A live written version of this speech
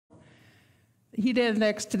heat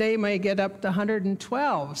index today might get up to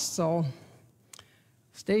 112, so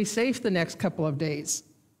stay safe the next couple of days.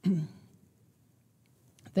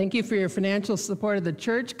 Thank you for your financial support of the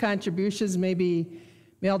church. Contributions may be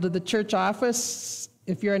mailed to the church office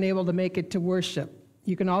if you're unable to make it to worship.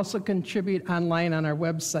 You can also contribute online on our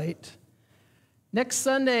website. Next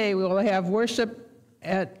Sunday, we will have worship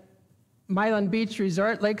at Milan Beach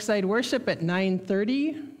Resort, Lakeside Worship at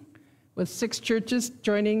 9:30, with 6 churches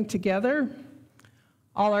joining together.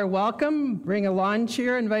 All are welcome. Bring a lawn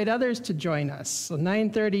chair, invite others to join us. So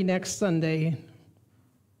 9:30 next Sunday.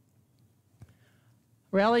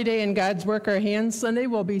 Rally Day and God's Work Our Hands Sunday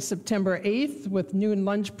will be September 8th with noon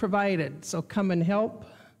lunch provided, so come and help.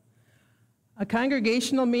 A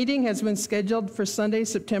congregational meeting has been scheduled for Sunday,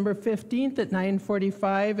 September 15th at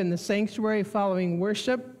 9:45 in the sanctuary following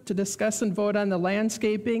worship to discuss and vote on the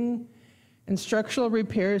landscaping and structural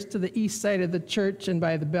repairs to the east side of the church and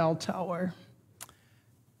by the bell tower.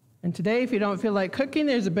 And today, if you don't feel like cooking,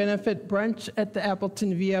 there's a benefit brunch at the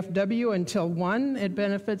Appleton VFW until 1. It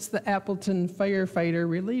benefits the Appleton Firefighter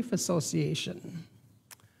Relief Association.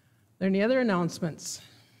 Are there any other announcements?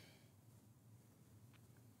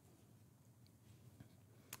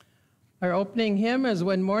 Our opening hymn is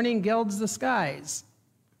When Morning Gilds the Skies.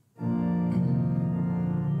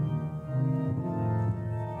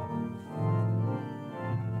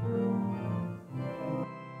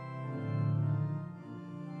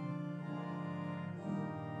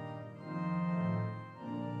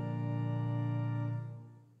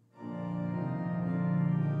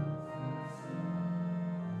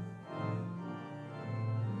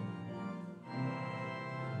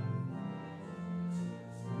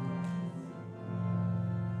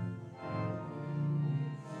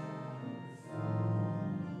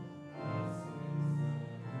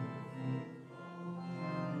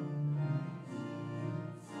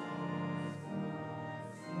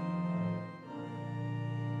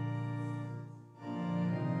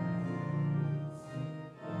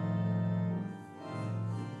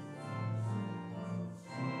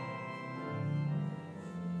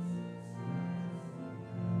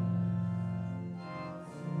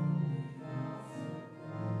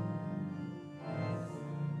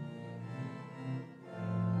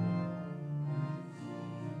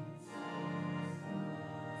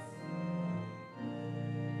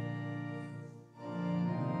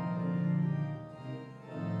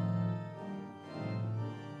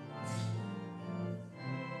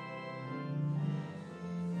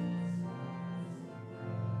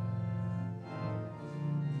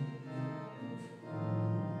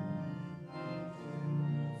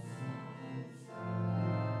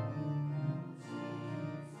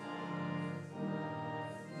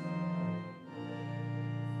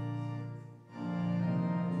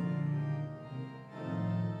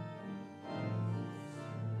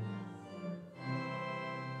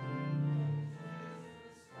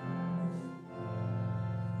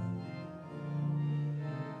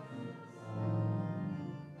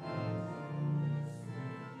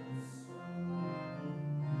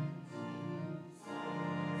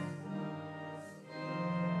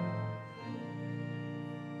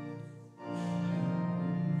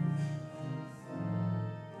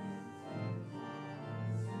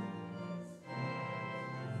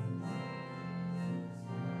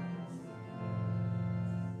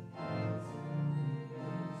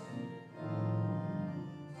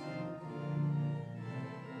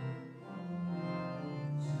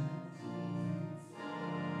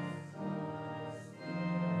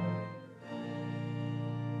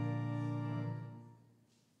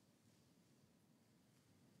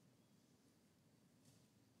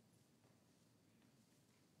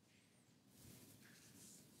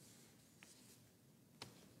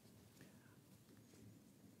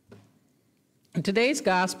 In today's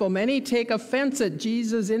gospel, many take offense at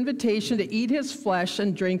Jesus' invitation to eat his flesh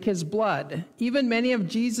and drink his blood. Even many of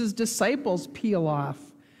Jesus' disciples peel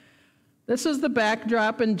off. This is the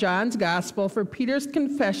backdrop in John's gospel for Peter's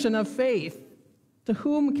confession of faith. To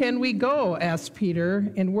whom can we go? Asked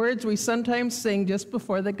Peter, in words we sometimes sing just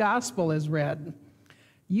before the gospel is read.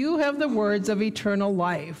 You have the words of eternal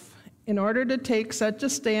life. In order to take such a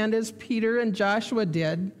stand as Peter and Joshua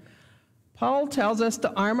did, Paul tells us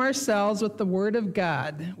to arm ourselves with the word of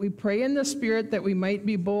God. We pray in the Spirit that we might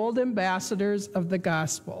be bold ambassadors of the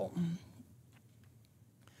gospel.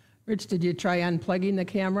 Rich, did you try unplugging the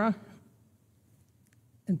camera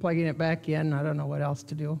and plugging it back in? I don't know what else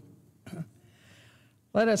to do.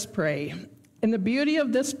 Let us pray. In the beauty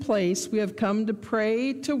of this place, we have come to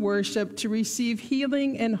pray, to worship, to receive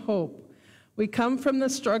healing and hope. We come from the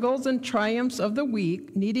struggles and triumphs of the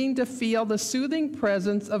week, needing to feel the soothing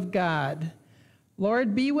presence of God.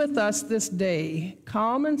 Lord, be with us this day.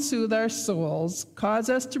 Calm and soothe our souls. Cause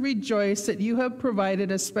us to rejoice that you have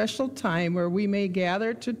provided a special time where we may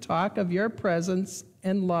gather to talk of your presence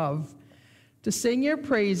and love, to sing your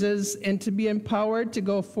praises, and to be empowered to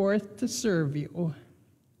go forth to serve you.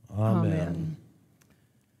 Amen.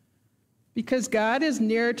 Because God is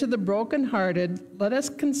near to the brokenhearted, let us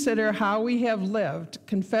consider how we have lived,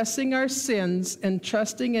 confessing our sins and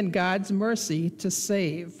trusting in God's mercy to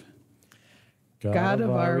save. God of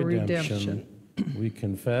our redemption, we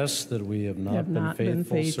confess that we have not been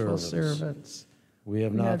faithful servants. We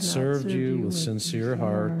have not served you with sincere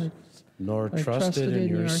heart, nor trusted in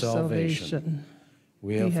your salvation.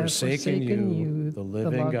 We have forsaken you, the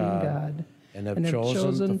living God, and have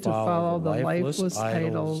chosen to follow the lifeless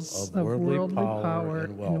idols of worldly power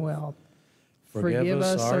and wealth. Forgive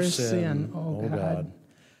us our sin, O God.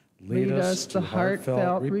 Lead us to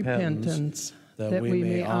heartfelt repentance, that we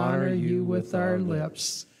may honor you with our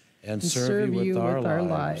lips and serve you with our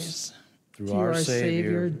lives. Through our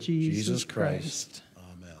Savior, Jesus Christ.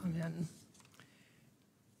 Amen.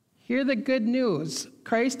 Hear the good news.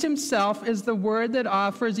 Christ himself is the word that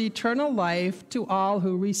offers eternal life to all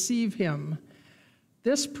who receive him.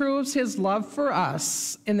 This proves his love for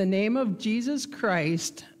us. In the name of Jesus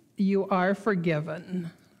Christ, you are forgiven.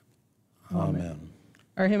 Amen.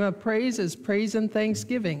 Our hymn of praise is Praise and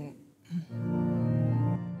Thanksgiving.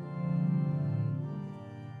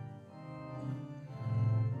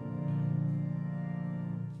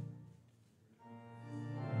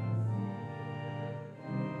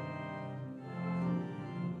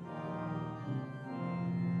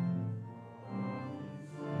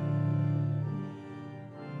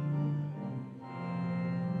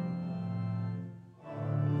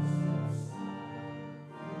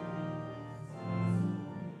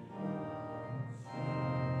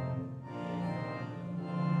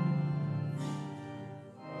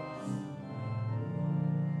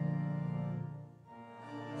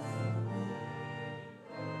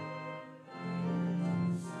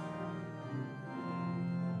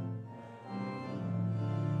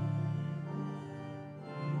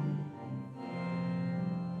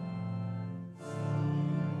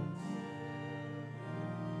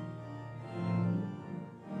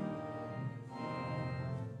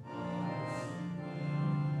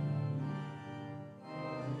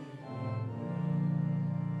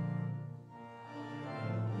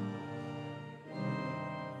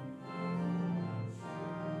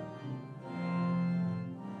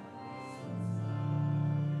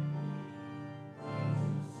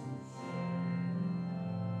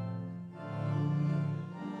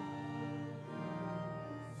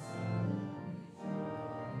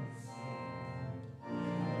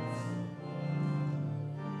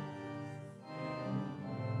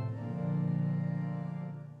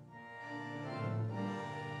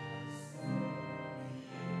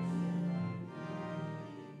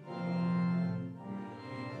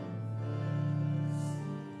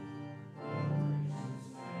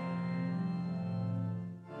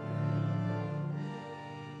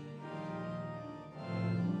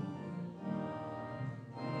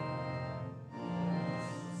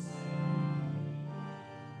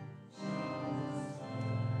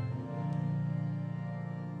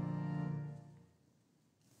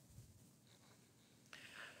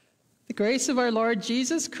 The grace of our Lord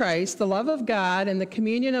Jesus Christ, the love of God, and the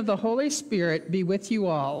communion of the Holy Spirit be with you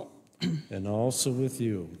all. And also with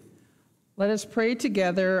you. Let us pray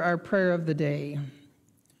together our prayer of the day.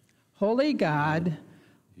 Holy God,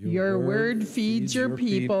 your word feeds your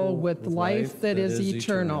people with life that is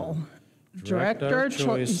eternal. Direct our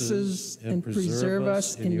choices and preserve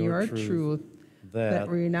us in your truth, that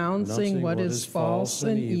renouncing what is false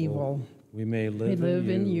and evil, we may live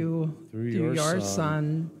in you through your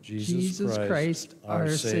Son, Jesus Christ, our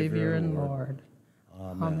Savior and Lord.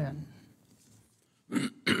 Amen.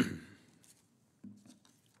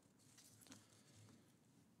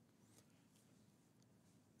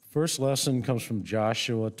 First lesson comes from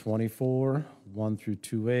Joshua 24, 1 through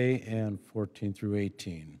 2a and 14 through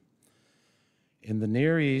 18. In the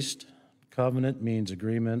Near East, covenant means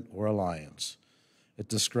agreement or alliance. It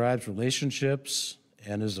describes relationships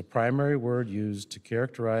and is the primary word used to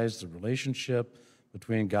characterize the relationship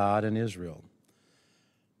between God and Israel.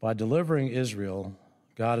 By delivering Israel,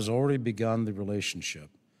 God has already begun the relationship.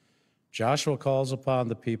 Joshua calls upon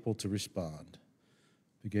the people to respond.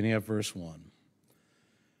 Beginning at verse 1.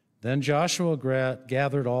 Then Joshua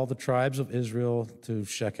gathered all the tribes of Israel to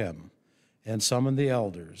Shechem and summoned the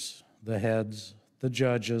elders, the heads, the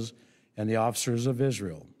judges, and the officers of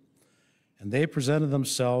Israel. And they presented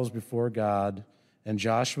themselves before God, and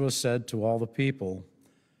Joshua said to all the people,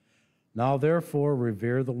 Now therefore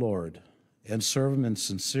revere the Lord, and serve him in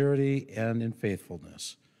sincerity and in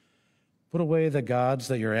faithfulness. Put away the gods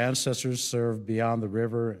that your ancestors served beyond the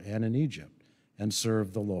river and in Egypt, and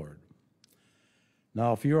serve the Lord.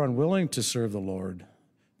 Now if you are unwilling to serve the Lord,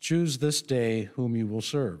 choose this day whom you will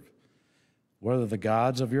serve, whether the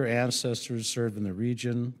gods of your ancestors served in the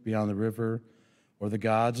region beyond the river, or the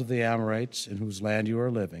gods of the Amorites in whose land you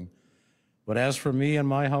are living. But as for me and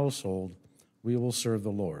my household, we will serve the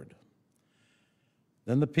Lord.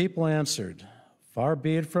 Then the people answered, Far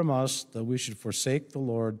be it from us that we should forsake the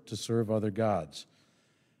Lord to serve other gods.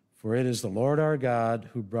 For it is the Lord our God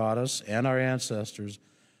who brought us and our ancestors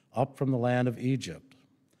up from the land of Egypt,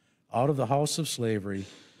 out of the house of slavery,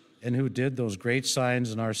 and who did those great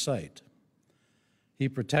signs in our sight. He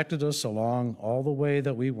protected us along all the way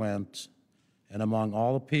that we went, and among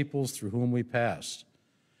all the peoples through whom we passed.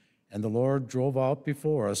 And the Lord drove out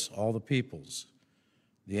before us all the peoples,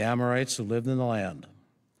 the Amorites who lived in the land.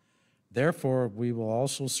 Therefore we will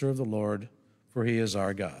also serve the Lord, for he is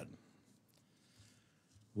our God.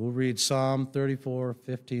 We'll read Psalm 34,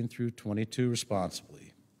 15 through 22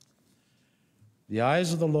 responsibly. The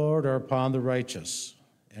eyes of the Lord are upon the righteous,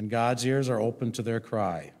 and God's ears are open to their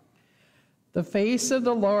cry. The face of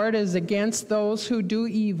the Lord is against those who do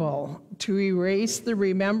evil, to erase the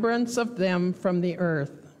remembrance of them from the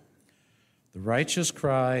earth. The righteous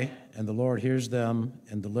cry, and the Lord hears them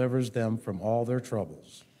and delivers them from all their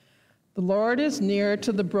troubles. The Lord is near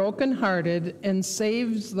to the brokenhearted and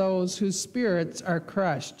saves those whose spirits are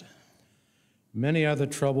crushed. Many are the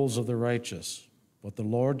troubles of the righteous, but the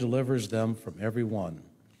Lord delivers them from every one.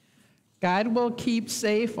 God will keep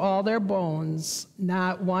safe all their bones.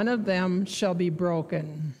 Not one of them shall be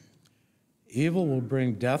broken. Evil will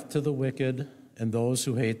bring death to the wicked, and those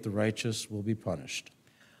who hate the righteous will be punished.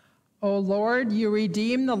 O Lord, you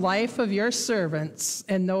redeem the life of your servants,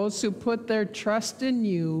 and those who put their trust in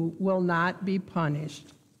you will not be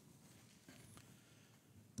punished.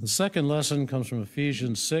 The second lesson comes from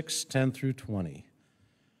Ephesians 6, 10 through 20.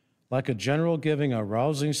 Like a general giving a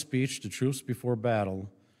rousing speech to troops before battle,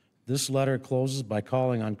 this letter closes by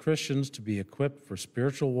calling on Christians to be equipped for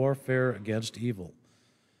spiritual warfare against evil.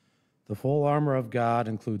 The full armor of God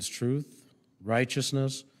includes truth,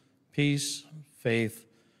 righteousness, peace, faith,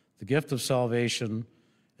 the gift of salvation,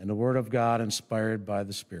 and the word of God inspired by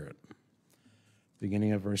the Spirit.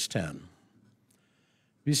 Beginning of verse 10.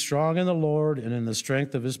 Be strong in the Lord and in the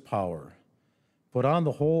strength of his power. Put on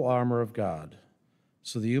the whole armor of God,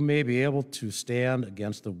 so that you may be able to stand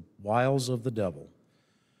against the wiles of the devil.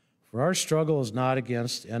 For our struggle is not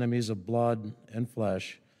against enemies of blood and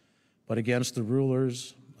flesh, but against the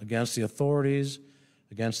rulers, against the authorities,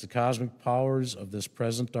 against the cosmic powers of this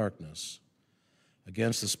present darkness,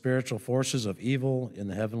 against the spiritual forces of evil in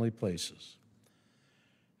the heavenly places.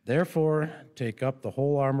 Therefore, take up the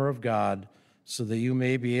whole armor of God, so that you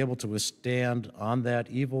may be able to withstand on that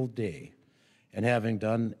evil day, and having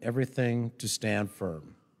done everything, to stand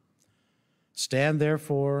firm. Stand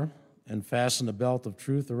therefore, and fasten the belt of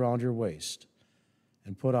truth around your waist,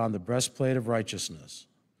 and put on the breastplate of righteousness.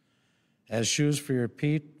 As shoes for your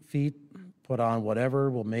feet, put on whatever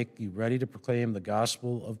will make you ready to proclaim the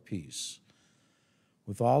gospel of peace.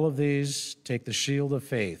 With all of these, take the shield of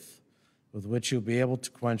faith, with which you'll be able to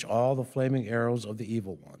quench all the flaming arrows of the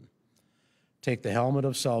evil one. Take the helmet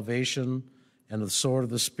of salvation and the sword of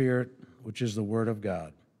the Spirit, which is the word of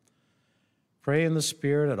God. Pray in the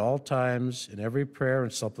Spirit at all times, in every prayer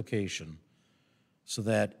and supplication, so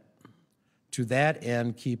that to that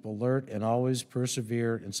end keep alert and always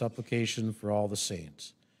persevere in supplication for all the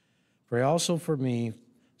saints. Pray also for me,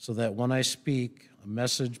 so that when I speak, a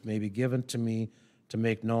message may be given to me to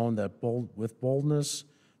make known that with boldness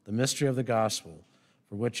the mystery of the gospel,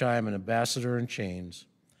 for which I am an ambassador in chains.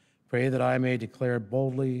 Pray that I may declare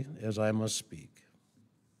boldly as I must speak.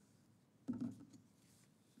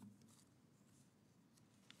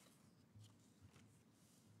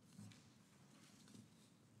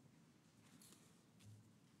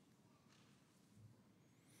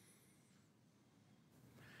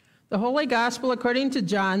 The Holy Gospel according to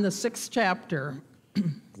John, the 6th chapter.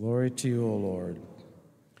 Glory to you, O Lord.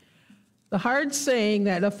 The hard saying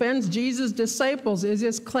that offends Jesus' disciples is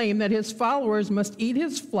his claim that his followers must eat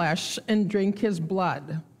his flesh and drink his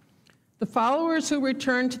blood. The followers who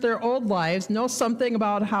return to their old lives know something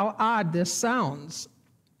about how odd this sounds.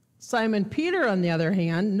 Simon Peter, on the other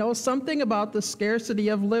hand, knows something about the scarcity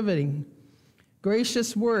of living.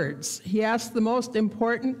 Gracious words. He asks the most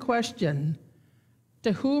important question: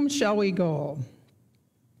 to whom shall we go?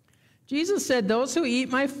 Jesus said, those who eat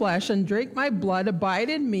my flesh and drink my blood abide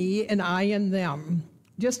in me and I in them.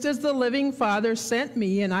 Just as the living Father sent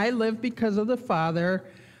me, and I live because of the Father,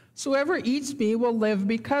 so whoever eats me will live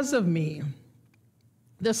because of me.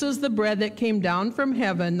 This is the bread that came down from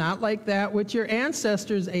heaven, not like that which your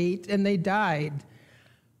ancestors ate and they died.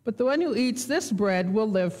 But the one who eats this bread will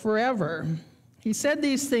live forever." He said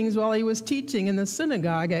these things while he was teaching in the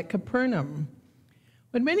synagogue at Capernaum.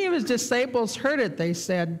 When many of his disciples heard it, they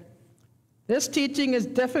said, "This teaching is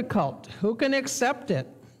difficult. Who can accept it?"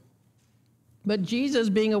 But Jesus,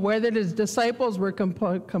 being aware that his disciples were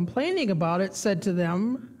complaining about it, said to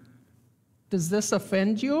them, "Does this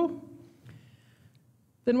offend you?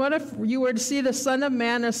 Then what if you were to see the Son of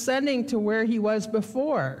Man ascending to where he was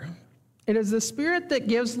before? It is the Spirit that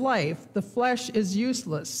gives life. The flesh is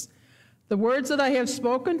useless. The words that I have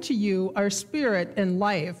spoken to you are spirit and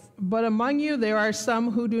life, but among you there are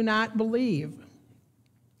some who do not believe."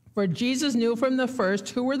 For Jesus knew from the first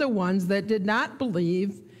who were the ones that did not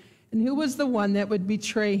believe and who was the one that would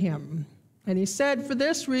betray him. And he said, "For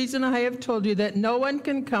this reason I have told you that no one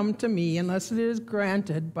can come to me unless it is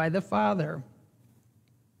granted by the Father."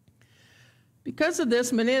 Because of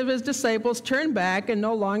this, many of his disciples turned back and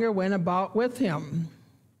no longer went about with him.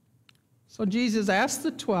 So Jesus asked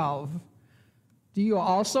the 12, "Do you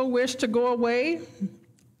also wish to go away?"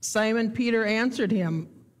 Simon Peter answered him,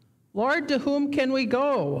 "Lord, to whom can we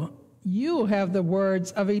go? You have the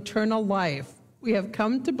words of eternal life. We have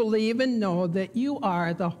come to believe and know that you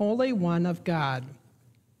are the Holy One of God."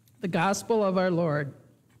 The Gospel of our Lord.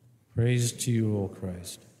 Praise to you, O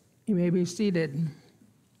Christ. You may be seated.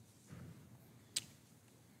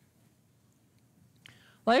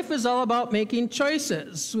 Life is all about making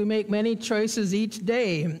choices. We make many choices each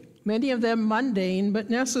day, many of them mundane but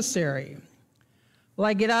necessary. Will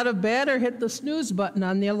I get out of bed or hit the snooze button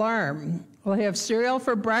on the alarm? Will I have cereal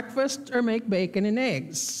for breakfast or make bacon and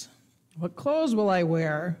eggs? What clothes will I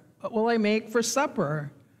wear? What will I make for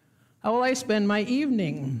supper? How will I spend my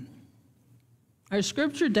evening? Our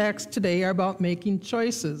scripture texts today are about making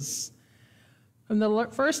choices. From the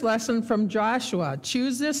first lesson from Joshua,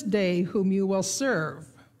 "Choose this day whom you will serve."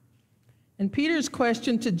 And Peter's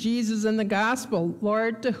question to Jesus in the gospel,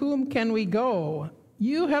 "Lord, to whom can we go?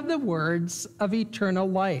 You have the words of eternal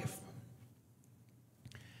life."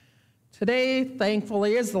 Today,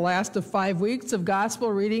 thankfully, is the last of 5 weeks of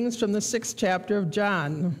gospel readings from the 6th chapter of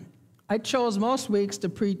John. I chose most weeks to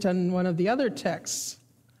preach on one of the other texts.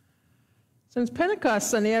 Since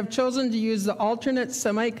Pentecost Sunday, I've chosen to use the alternate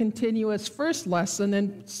semi-continuous first lesson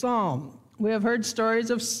in Psalm. We have heard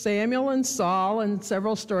stories of Samuel and Saul and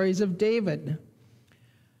several stories of David.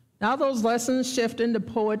 Now those lessons shift into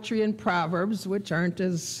poetry and proverbs, which aren't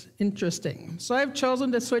as interesting. So I've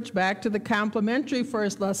chosen to switch back to the complementary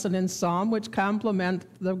first lesson in Psalm, which complement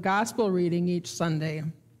the gospel reading each Sunday.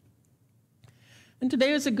 And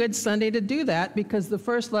today is a good Sunday to do that because the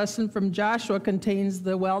first lesson from Joshua contains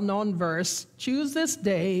the well-known verse, "Choose this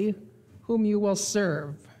day whom you will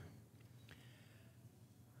serve."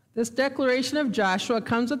 This declaration of Joshua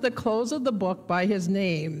comes at the close of the book by his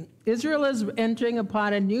name. Israel is entering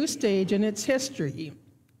upon a new stage in its history.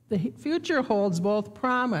 The future holds both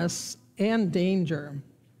promise and danger.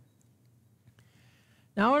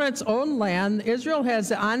 Now in its own land, Israel has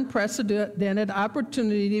the unprecedented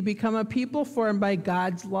opportunity to become a people formed by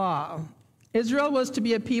God's law. Israel was to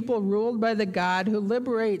be a people ruled by the God who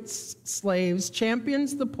liberates slaves,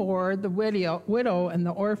 champions the poor, the widow, and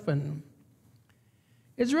the orphan.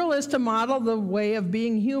 Israel is to model the way of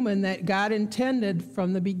being human that God intended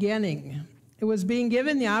from the beginning. It was being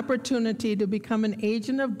given the opportunity to become an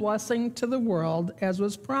agent of blessing to the world, as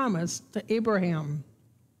was promised to Abraham.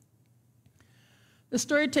 The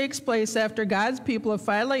story takes place after God's people have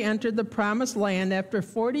finally entered the promised land after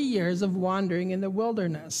 40 years of wandering in the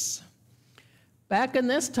wilderness. Back in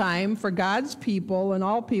this time, for God's people and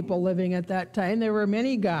all people living at that time, there were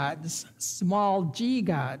many gods, small g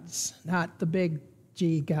gods, not the big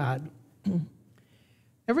G God.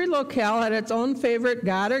 Every locale had its own favorite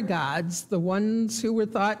god or gods, the ones who were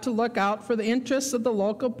thought to look out for the interests of the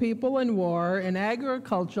local people in war, in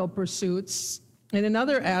agricultural pursuits, and in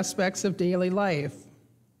other aspects of daily life.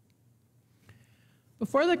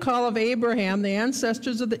 Before the call of Abraham, the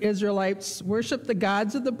ancestors of the Israelites worshiped the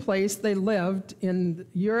gods of the place they lived in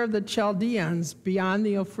Ur of the Chaldeans, beyond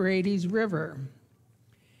the Euphrates River.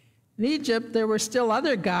 In Egypt, there were still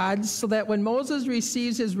other gods, so that when Moses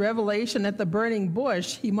receives his revelation at the burning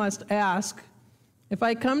bush, he must ask, "If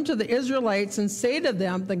I come to the Israelites and say to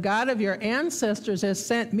them, 'The God of your ancestors has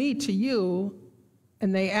sent me to you,'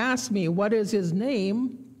 and they ask me, 'What is his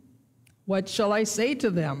name?' what shall I say to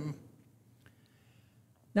them?"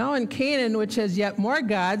 Now in Canaan, which has yet more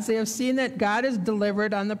gods, they have seen that God has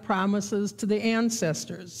delivered on the promises to the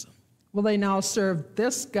ancestors. Will they now serve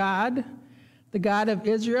this God, the God of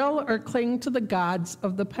Israel, or cling to the gods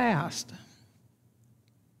of the past?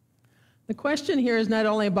 The question here is not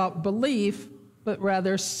only about belief, but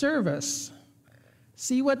rather service.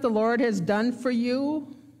 See what the Lord has done for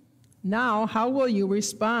you? Now, how will you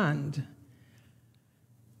respond?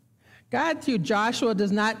 God, through Joshua,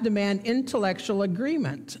 does not demand intellectual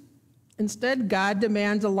agreement. Instead, God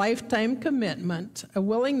demands a lifetime commitment, a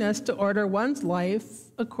willingness to order one's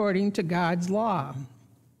life according to God's law.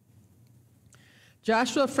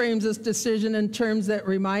 Joshua frames this decision in terms that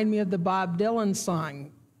remind me of the Bob Dylan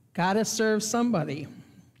song, "Gotta Serve Somebody."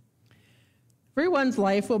 Everyone's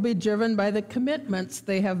life will be driven by the commitments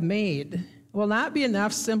they have made. It will not be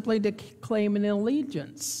enough simply to claim an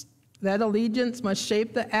allegiance. That allegiance must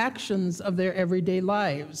shape the actions of their everyday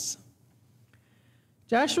lives.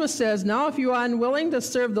 Joshua says, "Now if you are unwilling to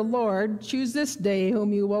serve the Lord, choose this day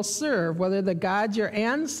whom you will serve, whether the gods your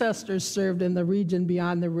ancestors served in the region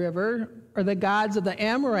beyond the river, or the gods of the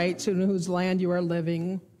Amorites in whose land you are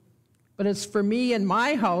living. But as for me and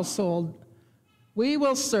my household, we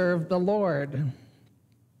will serve the Lord."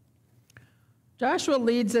 Joshua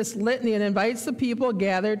leads this litany and invites the people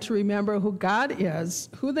gathered to remember who God is,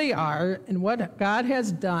 who they are, and what God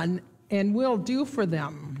has done and will do for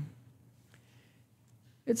them.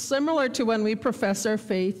 It's similar to when we profess our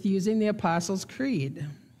faith using the Apostles' Creed.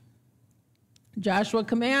 Joshua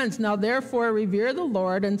commands, "Now therefore revere the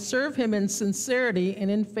Lord and serve him in sincerity and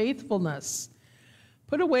in faithfulness.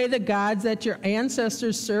 Put away the gods that your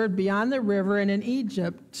ancestors served beyond the river and in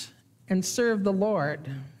Egypt, and serve the Lord."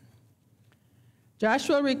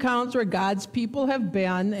 Joshua recounts where God's people have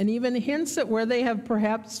been and even hints at where they have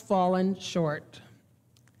perhaps fallen short.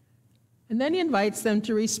 And then he invites them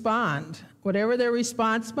to respond. Whatever their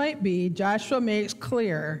response might be, Joshua makes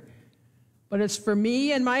clear, "But as for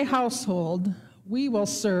me and my household, we will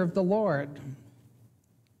serve the Lord."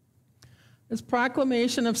 This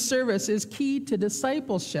proclamation of service is key to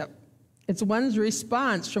discipleship. It's one's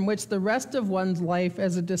response from which the rest of one's life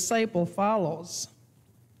as a disciple follows.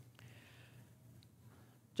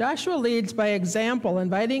 Joshua leads by example,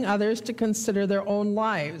 inviting others to consider their own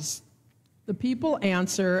lives. The people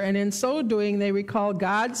answer, and in so doing, they recall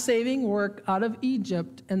God's saving work out of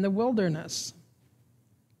Egypt and the wilderness.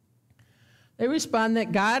 They respond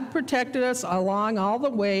that God protected us along all the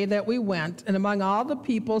way that we went, and among all the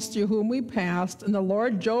peoples through whom we passed, and the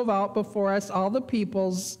Lord drove out before us all the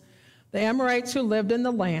peoples, the Amorites who lived in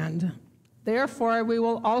the land. Therefore, we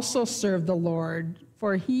will also serve the Lord,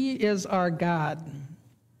 for he is our God.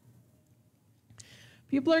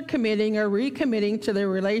 People are committing or recommitting to their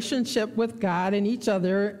relationship with God and each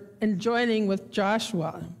other and joining with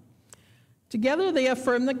Joshua. Together they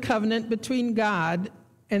affirm the covenant between God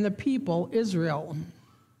and the people, Israel.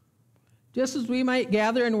 Just as we might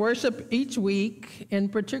gather and worship each week,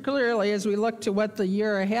 and particularly as we look to what the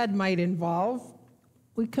year ahead might involve,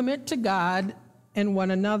 we commit to God and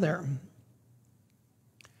one another.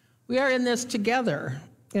 We are in this together,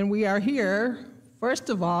 and we are here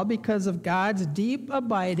first of all, because of God's deep,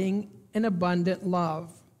 abiding, and abundant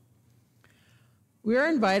love. We are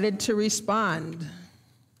invited to respond.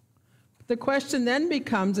 The question then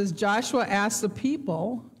becomes, as Joshua asks the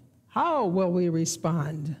people, how will we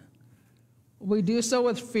respond? Will we do so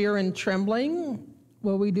with fear and trembling?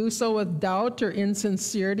 Will we do so with doubt or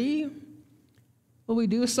insincerity? Will we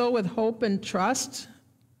do so with hope and trust,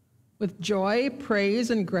 with joy,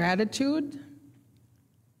 praise, and gratitude?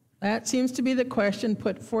 That seems to be the question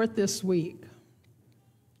put forth this week.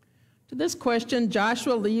 To this question,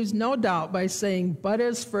 Joshua leaves no doubt by saying, "But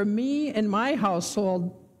as for me and my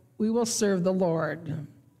household, we will serve the Lord."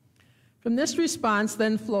 From this response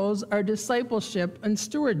then flows our discipleship and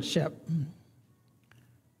stewardship.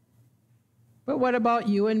 But what about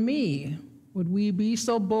you and me? Would we be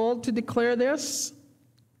so bold to declare this?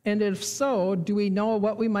 And if so, do we know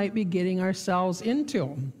what we might be getting ourselves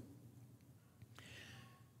into?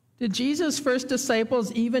 Did Jesus' first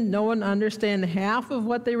disciples even know and understand half of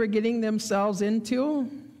what they were getting themselves into?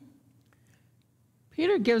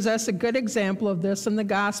 Peter gives us a good example of this in the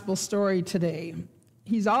gospel story today.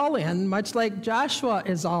 He's all in, much like Joshua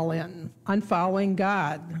is all in, on following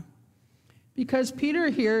God. Because Peter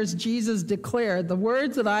hears Jesus declare, "The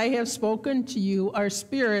words that I have spoken to you are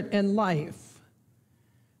spirit and life."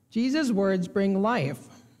 Jesus' words bring life.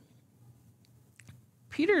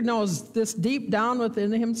 Peter knows this deep down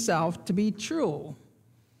within himself to be true.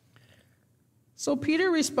 So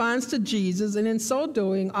Peter responds to Jesus, and in so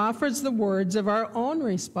doing offers the words of our own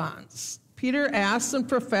response. Peter asks and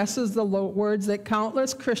professes the words that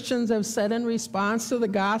countless Christians have said in response to the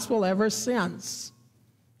gospel ever since.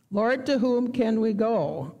 Lord, to whom can we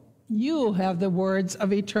go? You have the words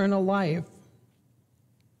of eternal life.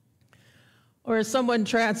 Or as someone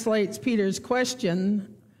translates Peter's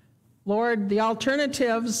question, Lord, the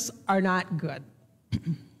alternatives are not good.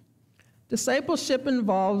 Discipleship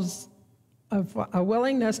involves a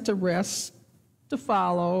willingness to risk, to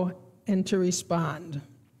follow, and to respond.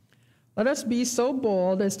 Let us be so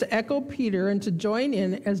bold as to echo Peter and to join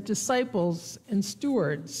in as disciples and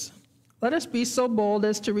stewards. Let us be so bold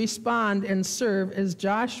as to respond and serve as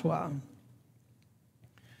Joshua.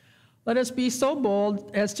 Let us be so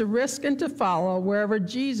bold as to risk and to follow wherever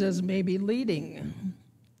Jesus may be leading,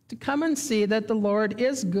 to come and see that the Lord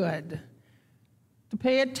is good, to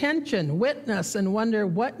pay attention, witness, and wonder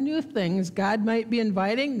what new things God might be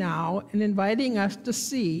inviting now and inviting us to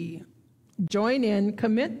see, join in,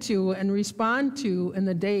 commit to, and respond to in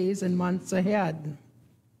the days and months ahead.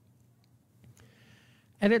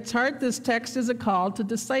 At its heart, this text is a call to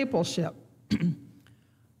discipleship.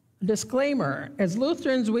 Disclaimer, as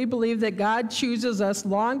Lutherans, we believe that God chooses us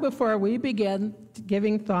long before we begin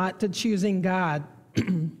giving thought to choosing God.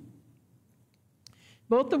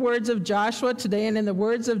 Both the words of Joshua today and in the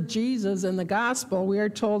words of Jesus in the gospel, we are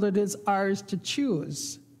told it is ours to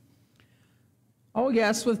choose. Oh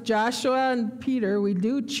yes, with Joshua and Peter, we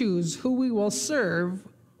do choose who we will serve,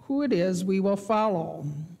 who it is we will follow.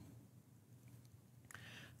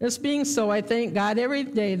 This being so, I thank God every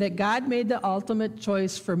day that God made the ultimate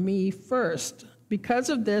choice for me first. Because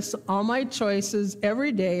of this, all my choices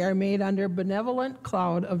every day are made under a benevolent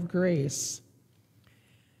cloud of grace.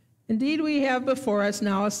 Indeed, we have before us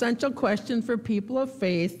now a central question for people of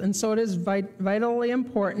faith, and so it is vitally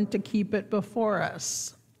important to keep it before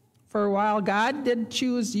us. For while God did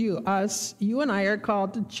choose us, you and I are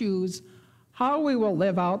called to choose how we will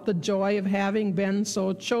live out the joy of having been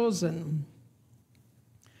so chosen.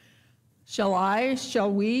 Shall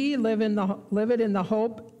we live it in the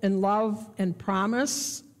hope and love and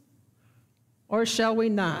promise, or shall we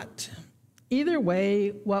not? Either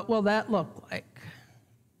way, what will that look like?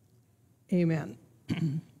 Amen.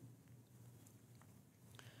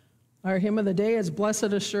 Our hymn of the day is Blessed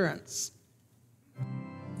Assurance.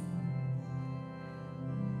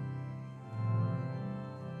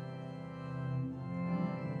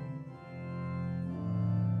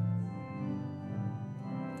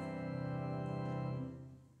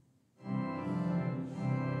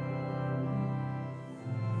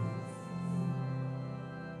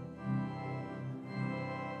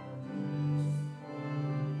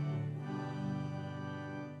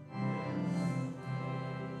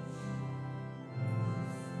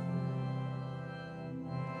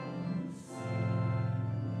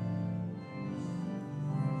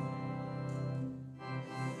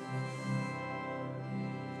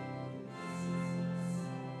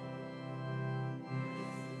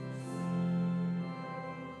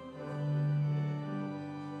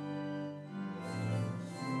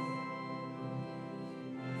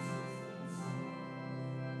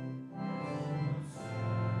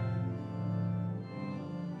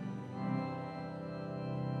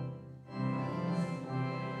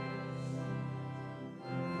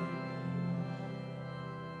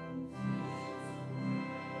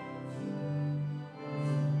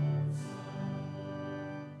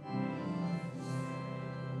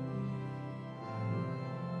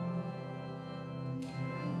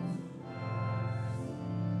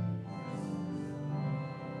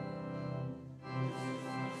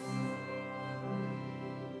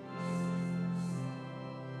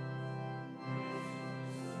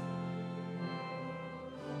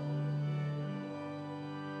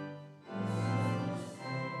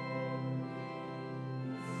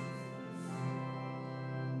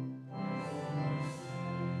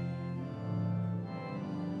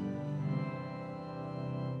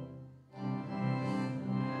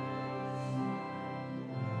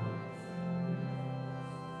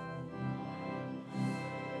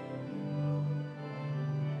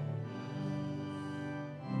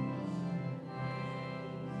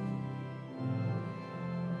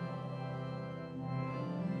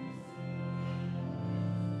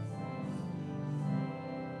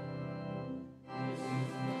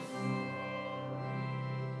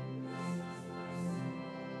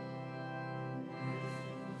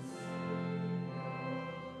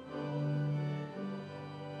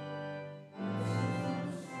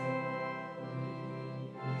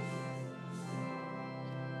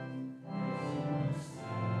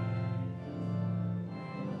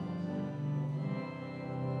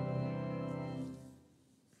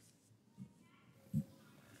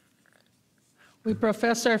 We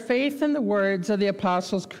profess our faith in the words of the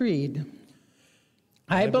Apostles' Creed.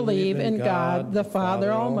 I believe in God, the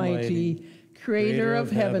Father Almighty, creator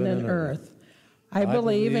of heaven and earth. I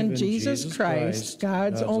believe in Jesus Christ,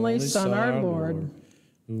 God's only Son, our Lord,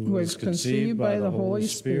 who was conceived by the Holy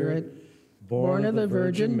Spirit, born of the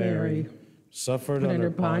Virgin Mary, suffered under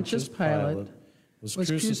Pontius Pilate, was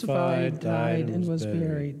crucified, died, and was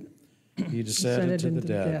buried. He descended into the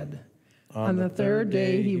dead. On the third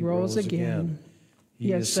day he rose again.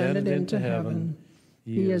 He ascended into heaven.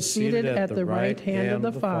 He is seated at the right hand of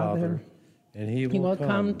the Father, and he will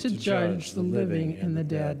come to judge the living and the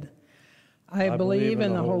dead. I believe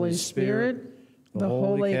in the Holy Spirit, the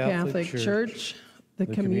Holy Catholic Church, the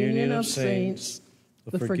communion of saints,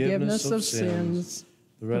 the forgiveness of sins,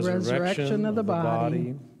 the resurrection of the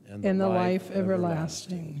body, and the life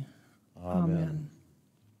everlasting. Amen.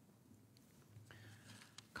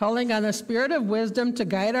 Calling on the Spirit of wisdom to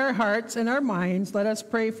guide our hearts and our minds, let us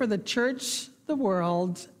pray for the church, the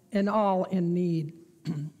world, and all in need.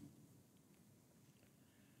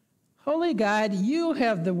 Holy God, you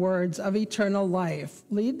have the words of eternal life.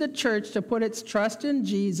 Lead the church to put its trust in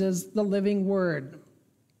Jesus, the living word.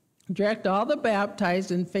 Direct all the baptized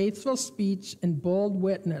in faithful speech and bold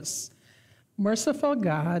witness. Merciful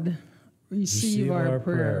God, receive our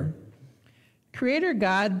prayer. Creator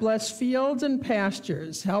God, bless fields and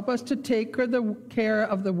pastures. Help us to take care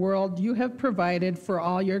of the world you have provided for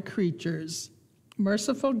all your creatures.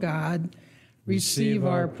 Merciful God, receive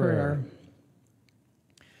our prayer.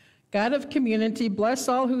 God of community, bless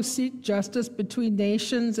all who seek justice between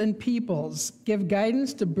nations and peoples. Give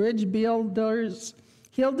guidance to bridge builders,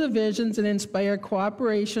 heal divisions, and inspire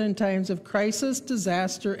cooperation in times of crisis,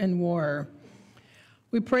 disaster, and war.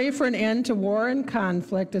 We pray for an end to war and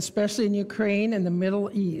conflict, especially in Ukraine and the Middle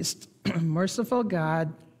East. Merciful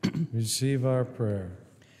God, receive our prayer.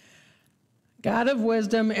 God of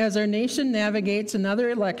wisdom, as our nation navigates another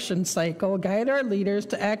election cycle, guide our leaders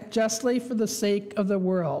to act justly for the sake of the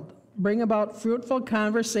world. Bring about fruitful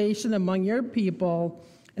conversation among your people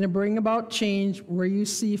and bring about change where you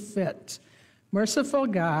see fit. Merciful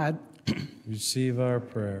God, receive our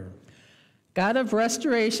prayer. God of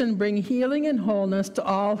restoration, bring healing and wholeness to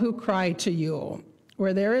all who cry to you.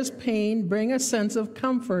 Where there is pain, bring a sense of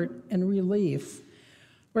comfort and relief.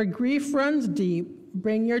 Where grief runs deep,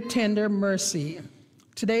 bring your tender mercy.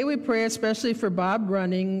 Today we pray especially for Bob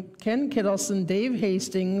Running, Ken Kittleson, Dave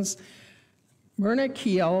Hastings, Myrna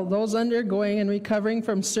Keel, those undergoing and recovering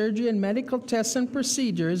from surgery and medical tests and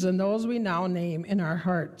procedures, and those we now name in our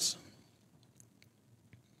hearts.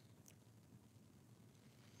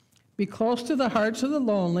 Be close to the hearts of the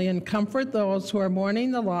lonely and comfort those who are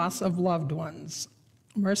mourning the loss of loved ones.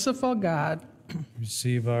 Merciful God,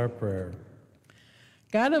 receive our prayer.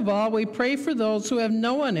 God of all, we pray for those who have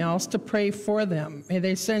no one else to pray for them. May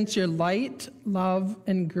they sense your light, love,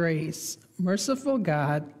 and grace. Merciful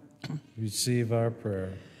God, receive our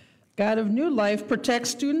prayer. God of new life, protect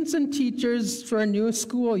students and teachers for a new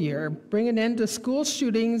school year. Bring an end to school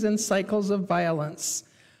shootings and cycles of violence.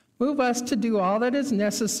 Move us to do all that is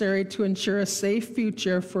necessary to ensure a safe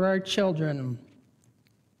future for our children.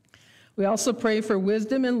 We also pray for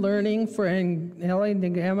wisdom and learning for Ngele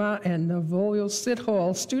Ngema and Navolio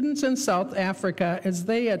Sithole, students in South Africa, as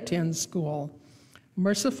they attend school.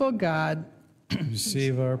 Merciful God,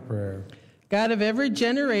 receive our prayer. God of every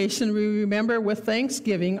generation, we remember with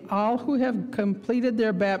thanksgiving all who have completed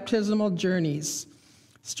their baptismal journeys.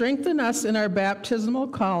 Strengthen us in our baptismal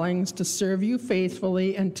callings to serve you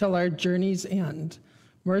faithfully until our journeys end.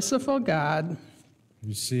 Merciful God,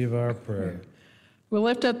 receive our prayer. We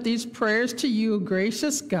lift up these prayers to you,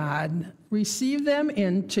 gracious God. Receive them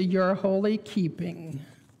into your holy keeping.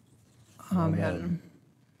 Amen.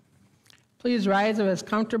 Please rise if it's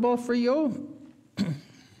comfortable for you. The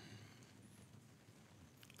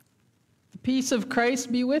peace of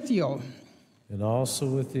Christ be with you. And also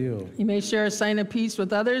with you. You may share a sign of peace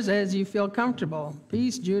with others as you feel comfortable.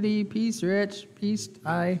 Peace, Judy. Peace, Rich. Peace,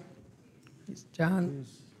 Ty. Peace, John.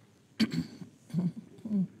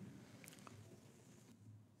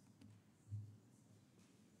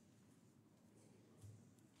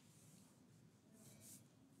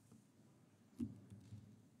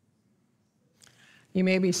 You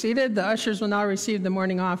may be seated. The ushers will now receive the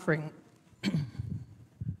morning offering.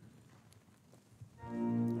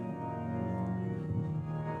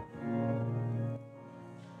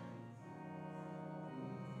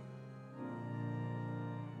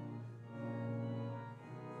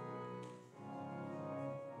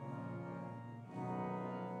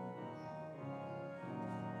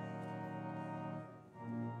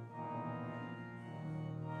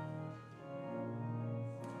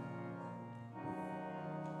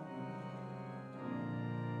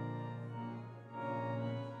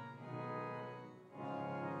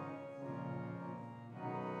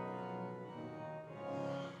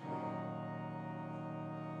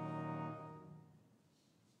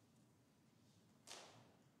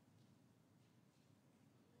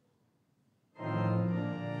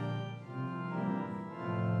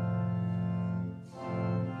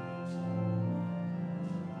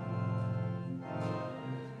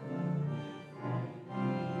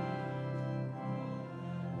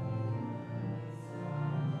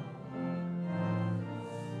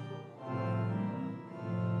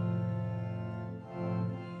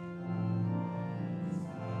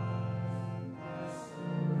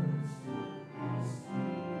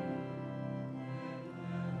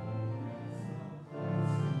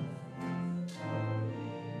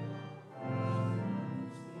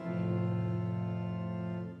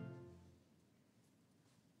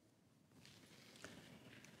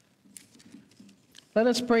 Let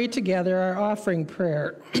us pray together our offering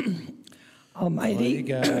prayer. Almighty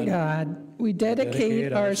God, we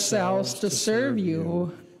dedicate ourselves to serve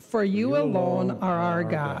you, for you alone are our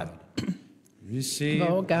God. Receive,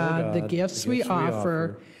 O God, the gifts we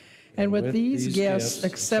offer, and with these gifts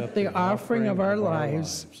accept the offering of our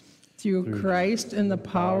lives, through Christ in the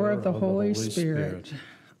power of the Holy Spirit.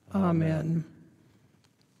 Amen.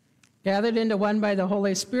 Gathered into one by the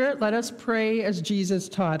Holy Spirit, let us pray as Jesus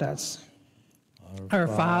taught us. Our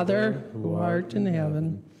Father, who art in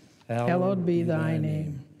heaven, hallowed be thy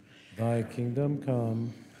name. Thy kingdom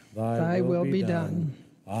come, Thy will be done,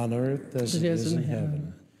 on earth as it is in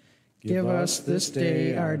heaven. Give us this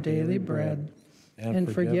day our daily bread,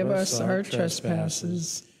 and forgive us our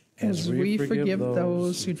trespasses, as we forgive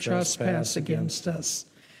those who trespass against us.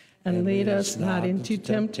 And lead us not into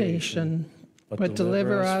temptation, but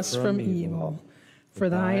deliver us from evil. For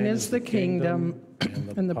thine is the kingdom,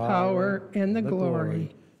 and the power, and the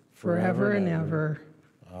glory, forever and ever.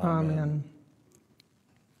 Amen.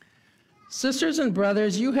 Sisters and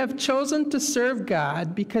brothers, you have chosen to serve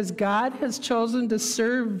God because God has chosen to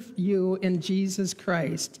serve you in Jesus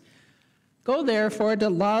Christ. Go therefore to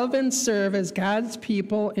love and serve as God's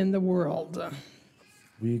people in the world.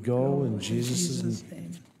 We go in Jesus'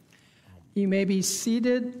 name. You may be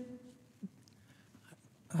seated.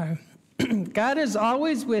 God is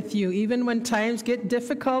always with you, even when times get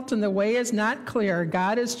difficult and the way is not clear.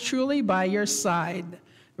 God is truly by your side.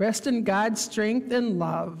 Rest in God's strength and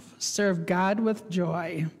love. Serve God with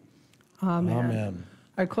joy. Amen. Amen.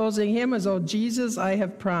 Our closing hymn is, O Jesus, I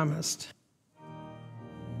Have Promised.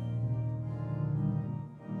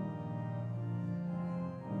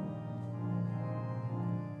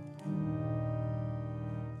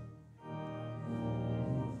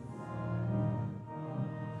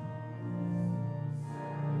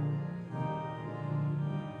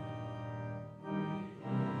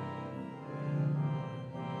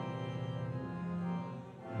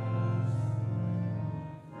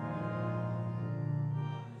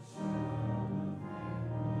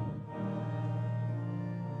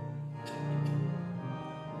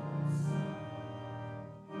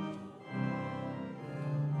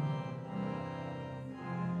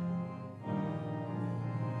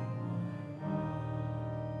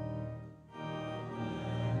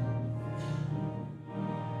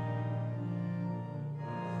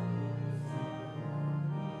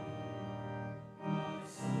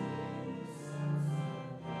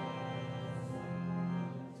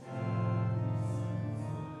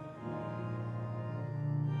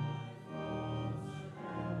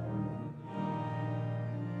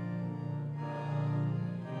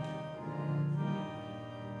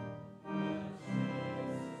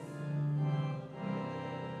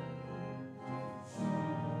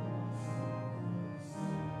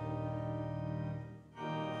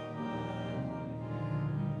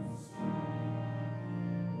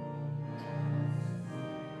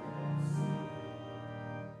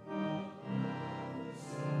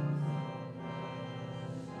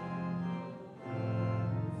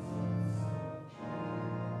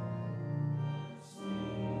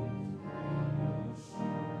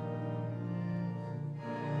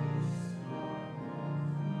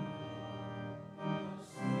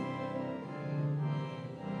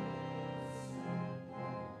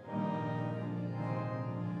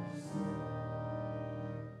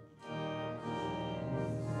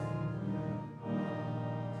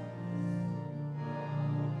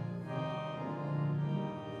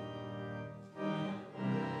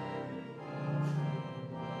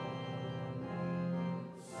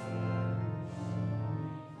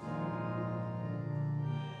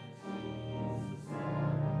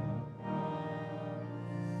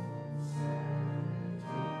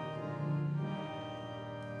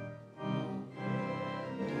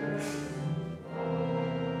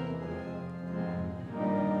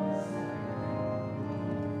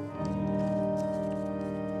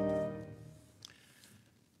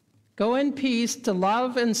 Go in peace to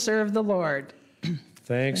love and serve the Lord.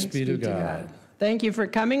 Thanks be to God. Thank you for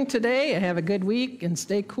coming today. Have a good week and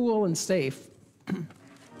stay cool and safe.